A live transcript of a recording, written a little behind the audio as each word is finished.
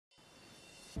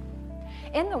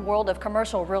In the world of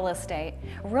commercial real estate,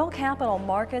 Real Capital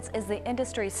Markets is the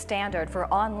industry standard for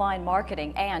online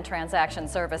marketing and transaction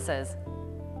services.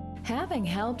 Having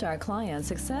helped our clients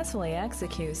successfully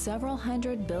execute several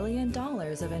 $100 billion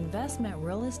of investment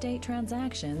real estate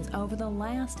transactions over the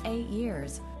last 8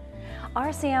 years,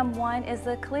 RCM1 is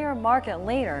the clear market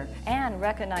leader and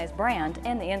recognized brand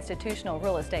in the institutional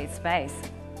real estate space.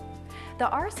 The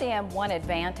RCM1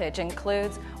 advantage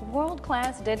includes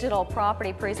world-class digital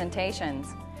property presentations,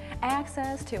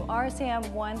 access to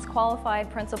RCM1's qualified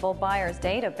principal buyers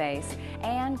database,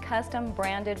 and custom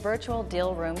branded virtual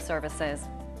deal room services.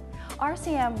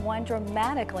 RCM1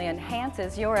 dramatically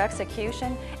enhances your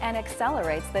execution and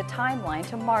accelerates the timeline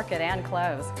to market and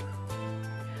close.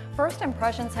 First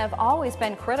impressions have always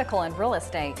been critical in real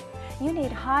estate. You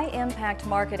need high-impact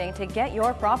marketing to get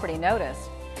your property noticed.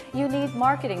 You need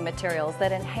marketing materials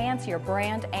that enhance your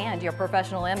brand and your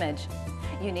professional image.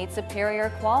 You need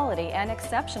superior quality and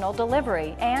exceptional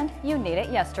delivery, and you need it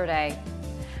yesterday.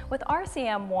 With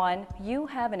RCM1, you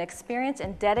have an experienced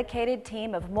and dedicated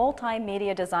team of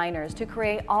multimedia designers to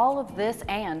create all of this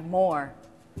and more.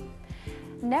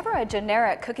 Never a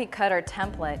generic cookie-cutter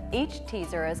template, each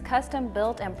teaser is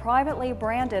custom-built and privately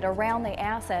branded around the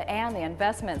asset and the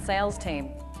investment sales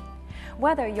team.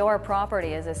 Whether your property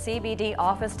is a CBD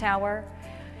office tower,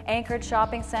 anchored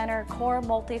shopping center, core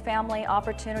multifamily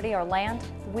opportunity, or land,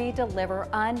 we deliver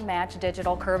unmatched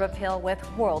digital curb appeal with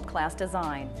world-class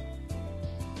design.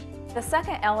 The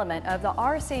second element of the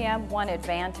RCM1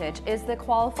 advantage is the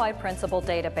qualified principal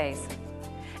database.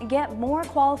 Get more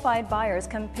qualified buyers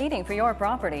competing for your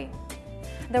property.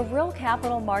 The Real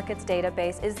Capital Markets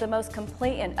database is the most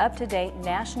complete and up-to-date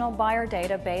national buyer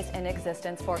database in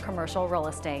existence for commercial real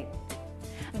estate.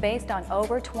 Based on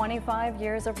over 25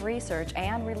 years of research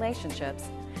and relationships,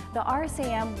 the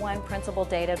RCM1 principal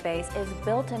database is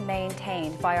built and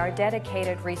maintained by our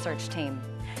dedicated research team,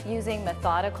 using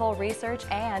methodical research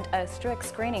and a strict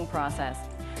screening process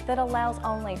that allows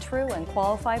only true and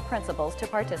qualified principals to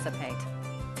participate.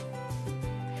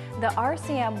 The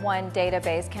RCM1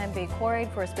 database can be queried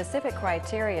for specific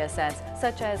criteria sets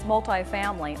such as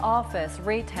multifamily, office,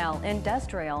 retail,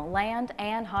 industrial, land,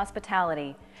 and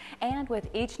hospitality. And with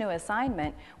each new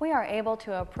assignment, we are able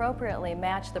to appropriately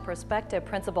match the prospective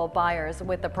principal buyers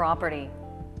with the property.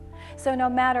 So no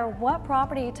matter what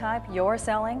property type you're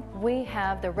selling, we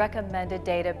have the recommended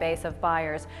database of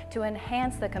buyers to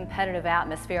enhance the competitive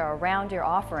atmosphere around your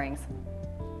offerings.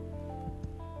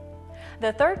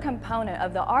 The third component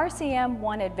of the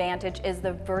RCM1 advantage is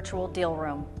the virtual deal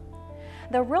room.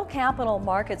 The Real Capital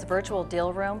Markets virtual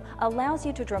deal room allows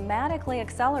you to dramatically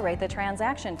accelerate the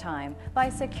transaction time by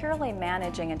securely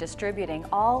managing and distributing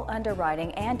all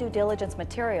underwriting and due diligence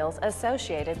materials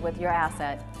associated with your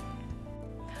asset.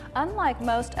 Unlike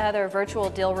most other virtual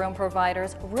deal room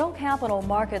providers, Real Capital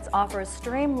Markets offers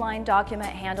streamlined document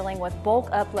handling with bulk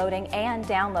uploading and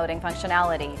downloading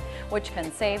functionality, which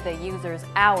can save the users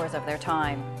hours of their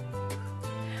time.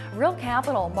 Real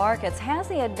Capital Markets has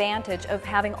the advantage of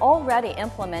having already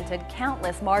implemented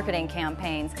countless marketing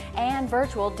campaigns and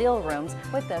virtual deal rooms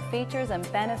with the features and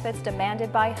benefits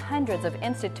demanded by hundreds of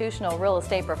institutional real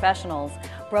estate professionals,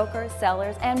 brokers,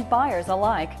 sellers, and buyers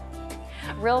alike.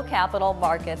 Real Capital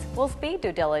Markets will speed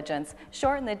due diligence,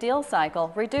 shorten the deal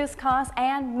cycle, reduce costs,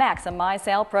 and maximize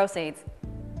sale proceeds.